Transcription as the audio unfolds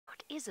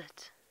is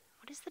it?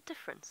 What is the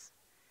difference?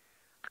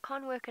 I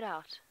can't work it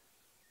out.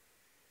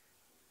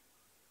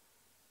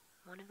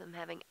 One of them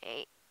having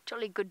a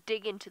jolly good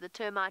dig into the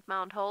termite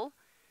mound hole.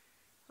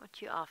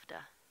 What you after?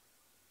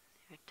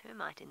 There's a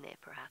termite in there,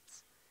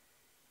 perhaps.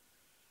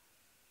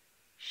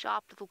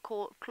 Sharp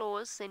little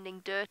claws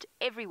sending dirt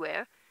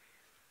everywhere.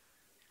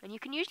 And you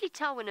can usually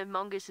tell when a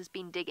mongoose has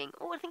been digging.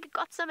 Oh, I think it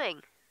got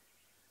something.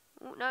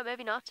 Oh, no,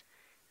 maybe not.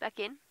 Back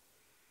in.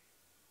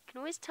 You can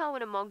always tell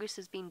when a mongoose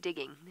has been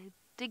digging. They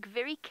dig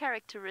very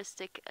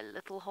characteristic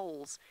little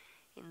holes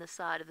in the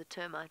side of the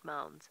termite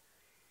mounds.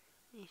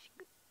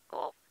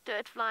 Oh,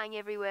 dirt flying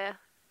everywhere.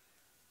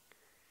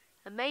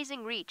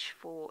 Amazing reach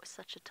for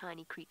such a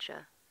tiny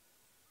creature.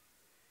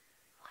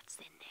 What's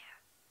in there?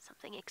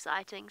 Something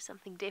exciting,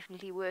 something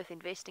definitely worth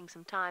investing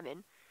some time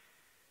in.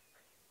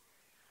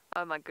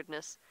 Oh my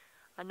goodness.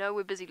 I know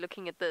we're busy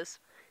looking at this,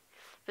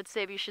 but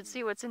Seb, you should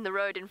see what's in the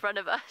road in front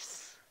of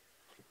us.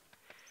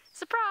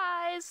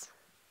 Surprise!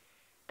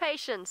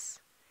 Patience.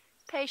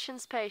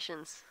 Patience,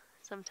 patience.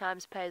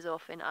 Sometimes pays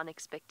off in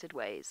unexpected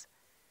ways.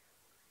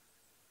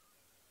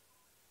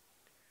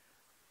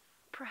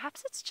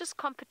 Perhaps it's just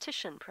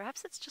competition.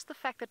 Perhaps it's just the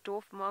fact that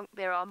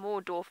there are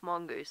more dwarf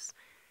mongoose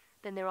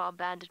than there are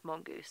banded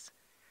mongoose.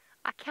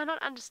 I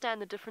cannot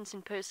understand the difference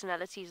in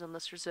personalities on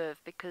this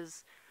reserve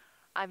because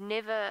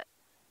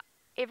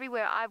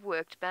everywhere I've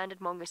worked,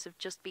 banded mongoose have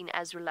just been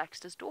as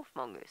relaxed as dwarf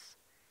mongoose.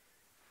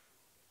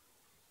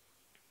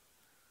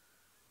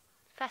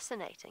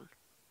 Fascinating.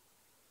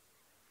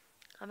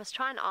 I must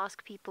try and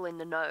ask people in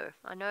the know.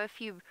 I know a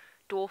few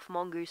dwarf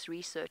mongoose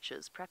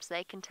researchers. Perhaps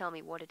they can tell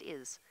me what it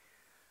is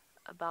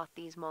about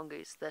these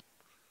mongoose that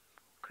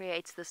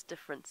creates this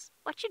difference.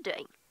 What you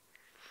doing?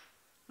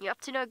 You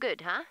up to no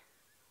good, huh?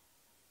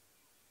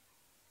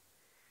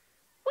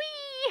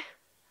 Whee!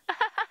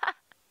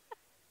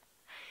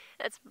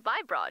 That's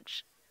my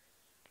branch.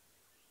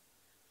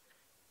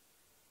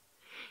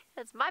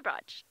 That's my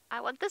branch.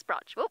 I want this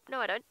branch. Oh, no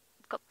I don't.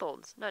 It's got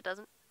thorns. No it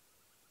doesn't.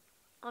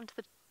 Onto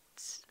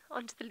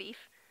the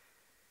leaf.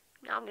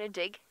 Now I'm going to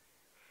dig.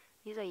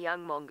 These are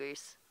young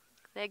mongoose.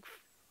 They're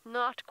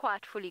not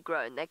quite fully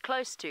grown. They're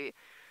close to,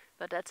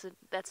 but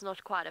that's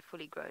not quite a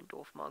fully grown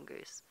dwarf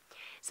mongoose.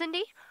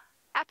 Cindy,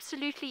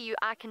 absolutely,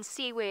 I can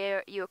see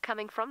where you're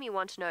coming from. You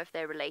want to know if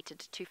they're related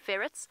to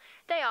ferrets.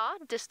 They are,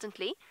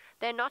 distantly.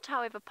 They're not,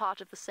 however,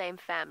 part of the same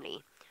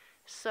family.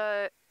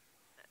 So,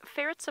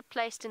 ferrets are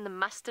placed in the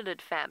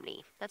mustelid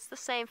family. That's the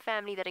same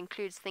family that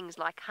includes things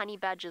like honey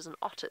badgers and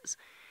otters.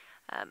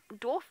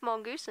 Dwarf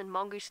mongoose and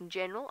mongoose in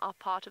general are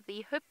part of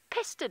the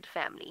herpestid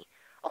family.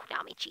 Oh,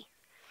 now Michi.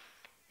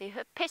 The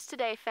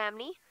Herpestidae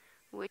family,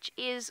 which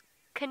is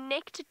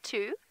connected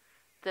to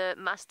the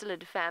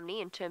mustelid family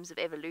in terms of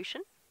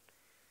evolution.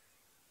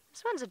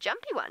 This one's a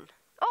jumpy one.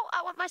 Oh,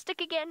 I want my stick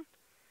again.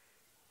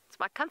 It's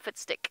my comfort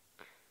stick.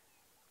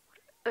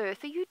 What on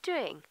earth are you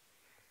doing?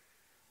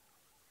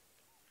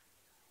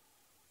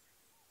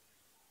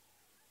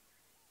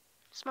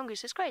 This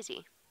mongoose is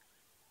crazy.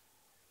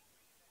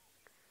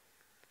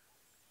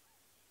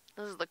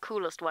 This is the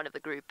coolest one of the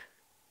group.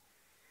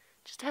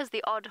 Just has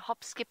the odd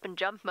hop, skip and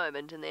jump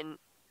moment and then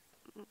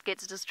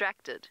gets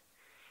distracted.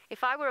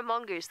 If I were a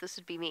mongoose, this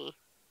would be me.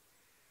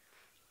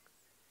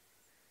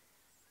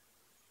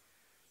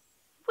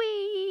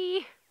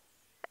 Whee!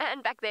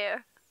 And back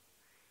there.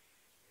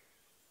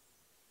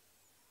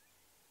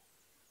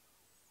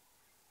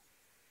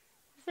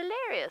 It's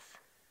hilarious.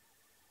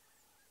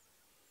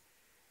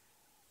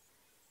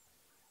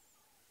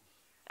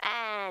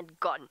 And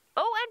gone.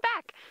 Oh, and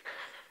back!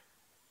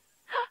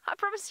 I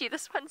promise you,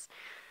 this is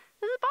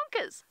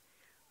bonkers.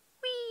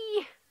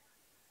 Whee!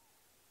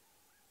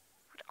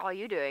 What are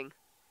you doing?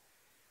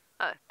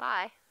 Oh,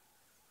 bye.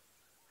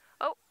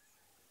 Oh.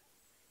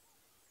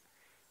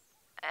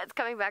 It's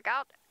coming back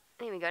out.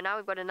 There we go. Now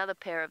we've got another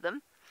pair of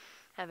them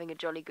having a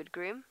jolly good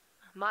groom.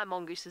 My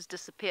mongoose has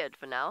disappeared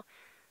for now.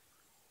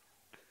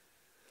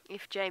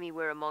 If Jamie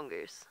were a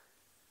mongoose.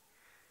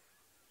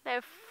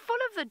 They're full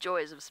of the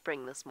joys of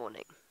spring this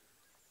morning.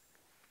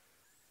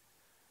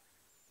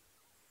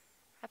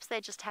 Perhaps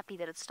they're just happy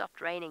that it stopped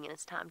raining and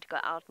it's time to go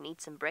out and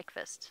eat some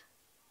breakfast.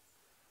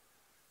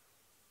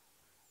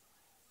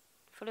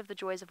 Full of the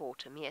joys of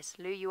autumn. Yes,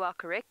 Lou, you are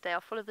correct. They are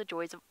full of the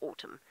joys of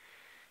autumn.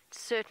 It's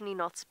certainly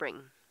not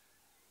spring,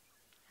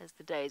 as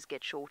the days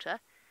get shorter.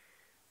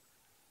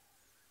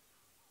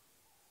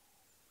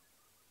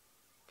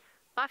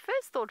 My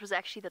first thought was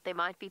actually that there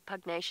might be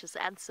pugnacious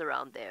ants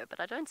around there, but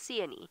I don't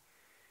see any.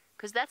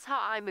 Because that's how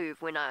I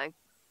move when I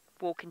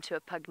walk into a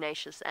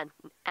pugnacious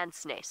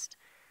ant's nest.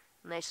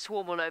 And they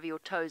swarm all over your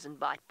toes and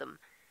bite them.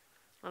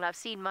 And I've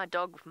seen my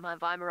dog, my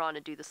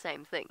Weimaraner, do the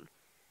same thing.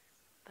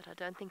 But I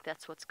don't think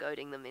that's what's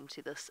goading them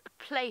into this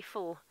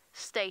playful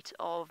state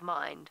of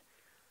mind.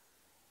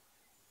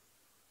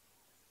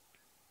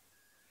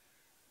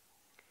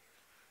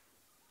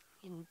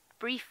 In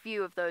brief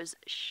view of those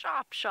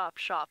sharp, sharp,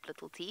 sharp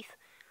little teeth,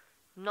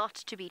 not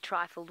to be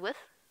trifled with.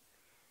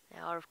 They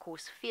are, of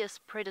course, fierce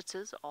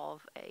predators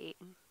of a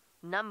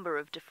number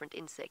of different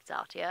insects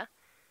out here.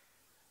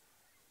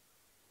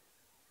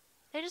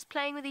 They're just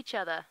playing with each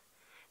other.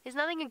 There's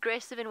nothing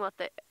aggressive in what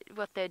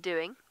they're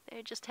doing.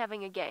 They're just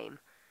having a game.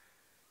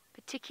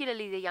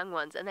 Particularly the young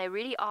ones, and they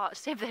really are.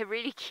 Seb, they're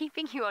really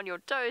keeping you on your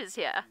toes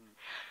here.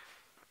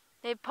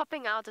 They're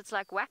popping out. It's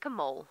like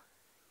whack-a-mole,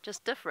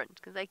 just different,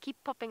 because they keep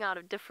popping out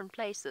of different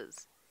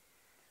places.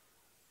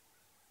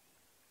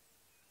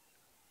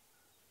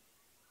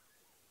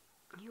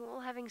 You're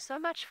all having so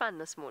much fun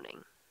this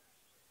morning.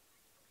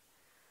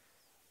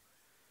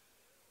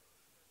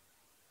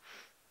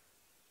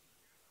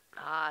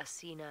 Ah,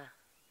 Sina.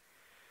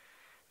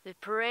 The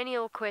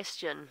perennial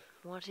question,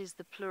 what is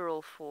the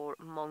plural for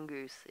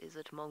mongoose? Is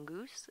it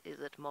mongoose? Is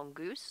it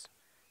mongoose?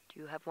 Do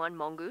you have one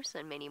mongoose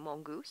and many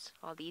mongoose?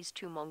 Are these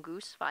two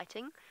mongoose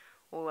fighting?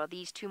 Or are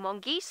these two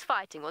mongoose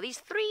fighting? Or are these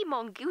three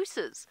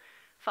mongooses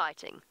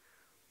fighting?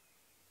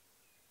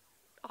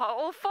 Are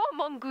all four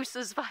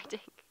mongooses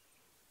fighting?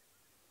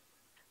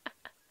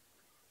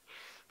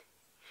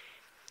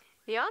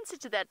 The answer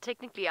to that,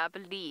 technically, I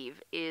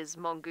believe, is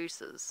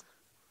mongooses.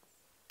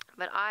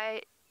 But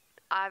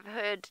I've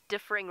heard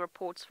differing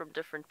reports from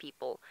different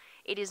people.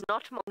 It is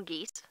not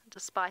mongoose,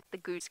 despite the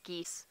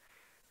goose-geese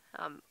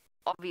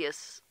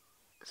obvious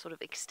sort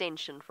of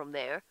extension from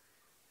there.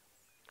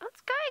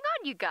 What's going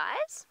on, you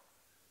guys?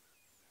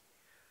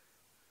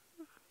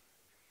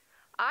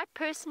 I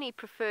personally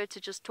prefer to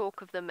just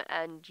talk of them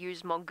and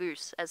use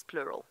mongoose as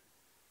plural.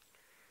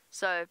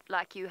 So,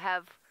 like you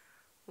have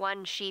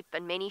one sheep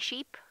and many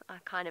sheep, I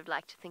kind of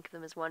like to think of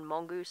them as one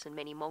mongoose and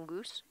many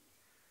mongoose.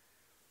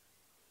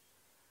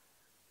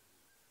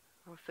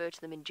 I refer to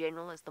them in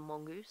general as the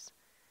mongoose.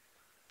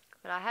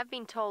 But I have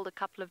been told a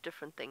couple of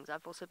different things.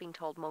 I've also been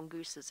told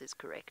mongooses is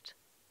correct.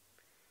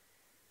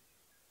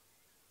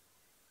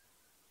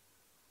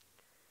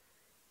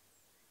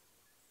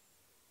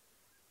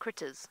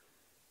 Critters,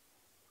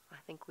 I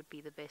think, would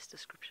be the best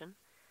description.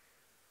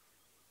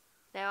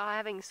 They are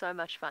having so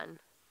much fun.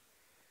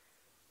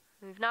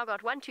 We've now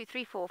got 1, 2,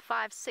 3, 4,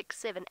 5, 6,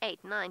 7, 8,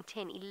 9,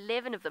 10,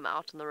 11 of them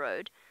out on the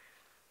road.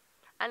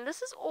 And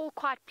this is all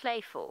quite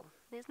playful.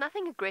 There's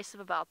nothing aggressive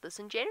about this.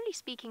 And generally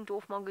speaking,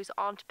 dwarf mongoose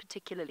aren't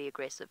particularly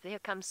aggressive. There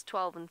comes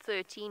 12 and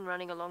 13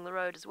 running along the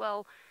road as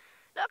well.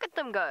 Look at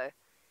them go.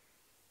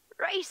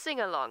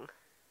 Racing along.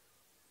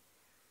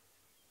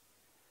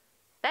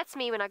 That's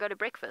me when I go to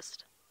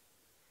breakfast.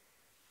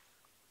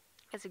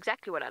 That's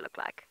exactly what I look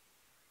like.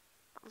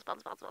 Bounce,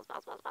 bounce, bounce, bounce,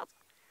 bounce, bounce, bounce.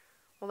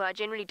 Although I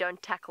generally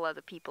don't tackle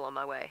other people on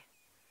my way.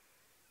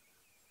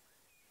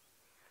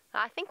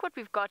 I think what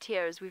we've got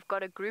here is we've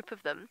got a group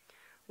of them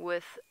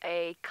with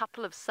a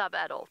couple of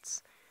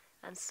sub-adults.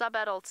 And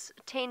sub-adults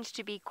tend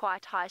to be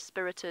quite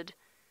high-spirited,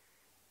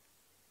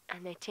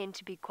 and they tend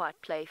to be quite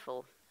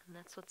playful. And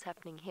that's what's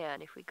happening here.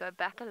 And if we go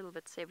back a little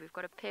bit, say we've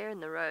got a pair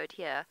in the road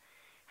here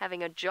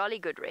having a jolly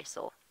good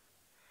wrestle.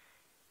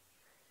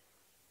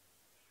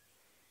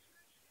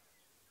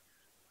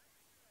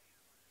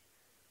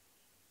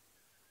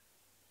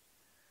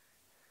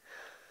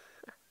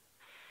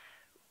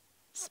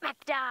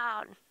 Smack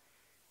down!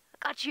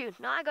 I got you!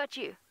 No, I got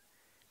you!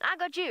 I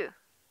got you!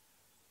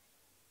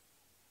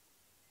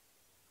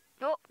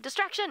 Oh,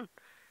 distraction!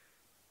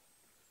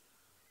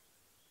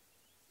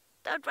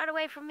 Don't run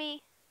away from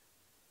me!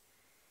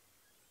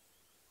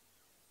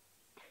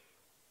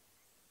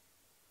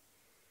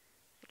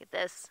 Look at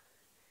this.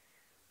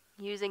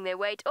 Using their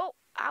weight. Oh,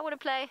 I want to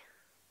play.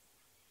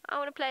 I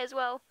want to play as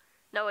well.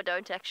 No, I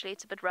don't actually.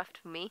 It's a bit rough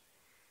for me.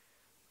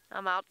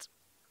 I'm out.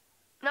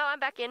 No, I'm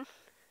back in.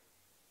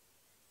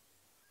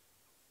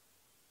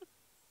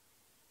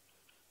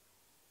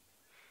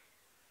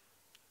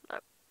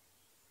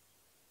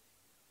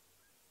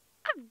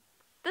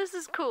 This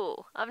is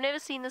cool. I've never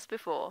seen this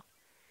before.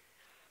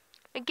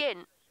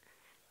 Again,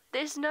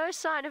 there's no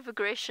sign of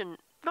aggression,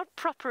 not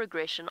proper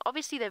aggression.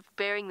 Obviously they're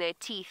baring their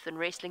teeth and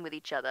wrestling with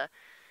each other,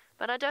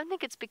 but I don't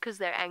think it's because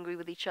they're angry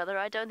with each other.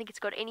 I don't think it's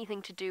got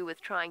anything to do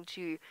with trying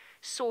to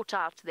sort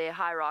out their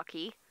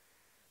hierarchy.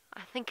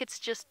 I think it's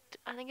just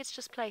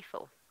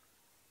playful.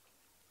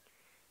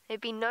 There've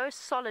been no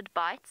solid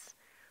bites.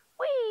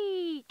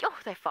 Whee! Oh,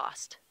 they're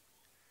fast.